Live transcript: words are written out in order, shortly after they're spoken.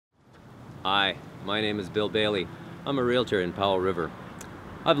Hi, my name is Bill Bailey. I'm a realtor in Powell River.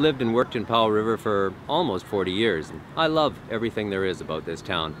 I've lived and worked in Powell River for almost 40 years. And I love everything there is about this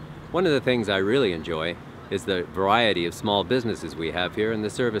town. One of the things I really enjoy is the variety of small businesses we have here and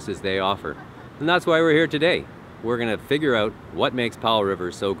the services they offer. And that's why we're here today. We're going to figure out what makes Powell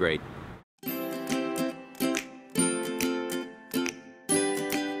River so great.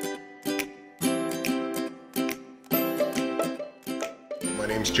 My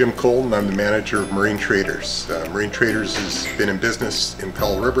name's Jim Colton. I'm the manager of Marine Traders. Marine Traders has been in business in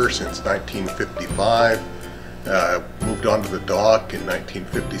Powell River since 1955. Moved onto the dock in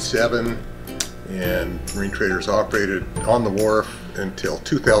 1957, and Marine Traders operated on the wharf until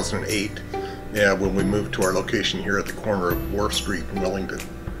 2008, when we moved to our location here at the corner of Wharf Street in Wellington.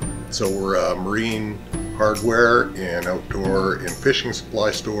 So we're a marine hardware and outdoor and fishing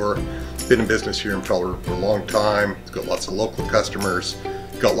supply store. Been in business here in Powell River for a long time. It's got lots of local customers,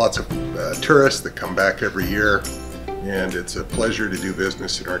 got lots of tourists that come back every year, and it's a pleasure to do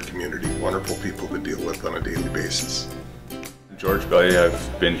business in our community. Wonderful people to deal with on a daily basis. George Bailey,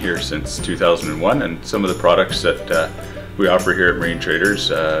 I've been here since 2001, and some of the products that we offer here at Marine Traders,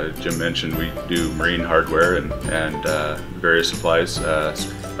 Jim mentioned we do marine hardware and various supplies,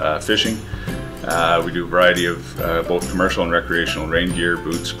 fishing. We do a variety of both commercial and recreational rain gear,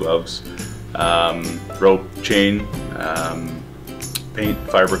 boots, gloves, rope, chain, paint,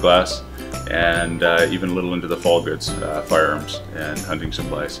 fiberglass, and even a little into the fall goods, firearms and hunting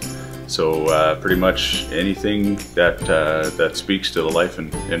supplies. So pretty much anything that speaks to the life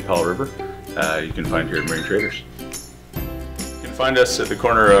in Powell River, you can find here at Marine Traders. You can find us at the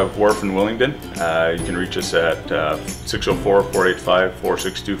corner of Wharf and Willingdon. You can reach us at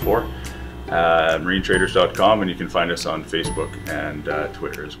 604-485-4624. Marinetraders.com, and you can find us on Facebook and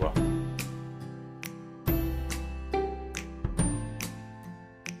Twitter as well.